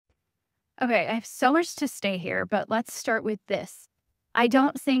Okay, I have so much to say here, but let's start with this. I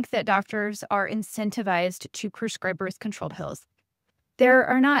don't think that doctors are incentivized to prescribe birth control pills. There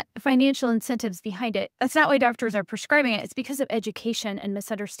are not financial incentives behind it. That's not why doctors are prescribing it. It's because of education and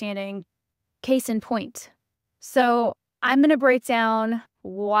misunderstanding. Case in point. So I'm going to break down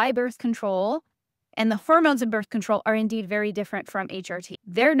why birth control and the hormones in birth control are indeed very different from HRT.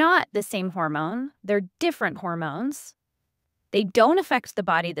 They're not the same hormone. They're different hormones. They don't affect the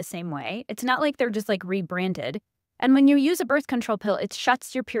body the same way. It's not like they're just like rebranded. And when you use a birth control pill, it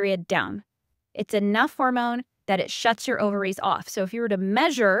shuts your period down. It's enough hormone that it shuts your ovaries off. So if you were to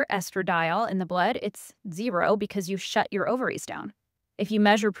measure estradiol in the blood, it's 0 because you shut your ovaries down. If you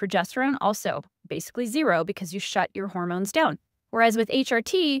measure progesterone, also basically 0 because you shut your hormones down. Whereas with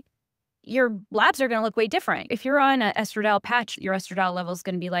HRT, your labs are going to look way different. If you're on an estradiol patch, your estradiol level is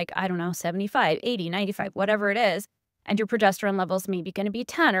going to be like, I don't know, 75, 80, 95, whatever it is. And your progesterone levels may be going to be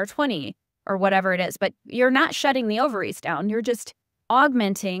 10 or 20 or whatever it is. But you're not shutting the ovaries down. You're just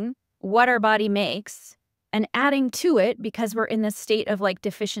augmenting what our body makes and adding to it because we're in this state of like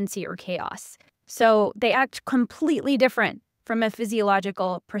deficiency or chaos. So they act completely different from a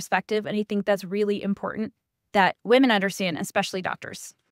physiological perspective. And I think that's really important that women understand, especially doctors.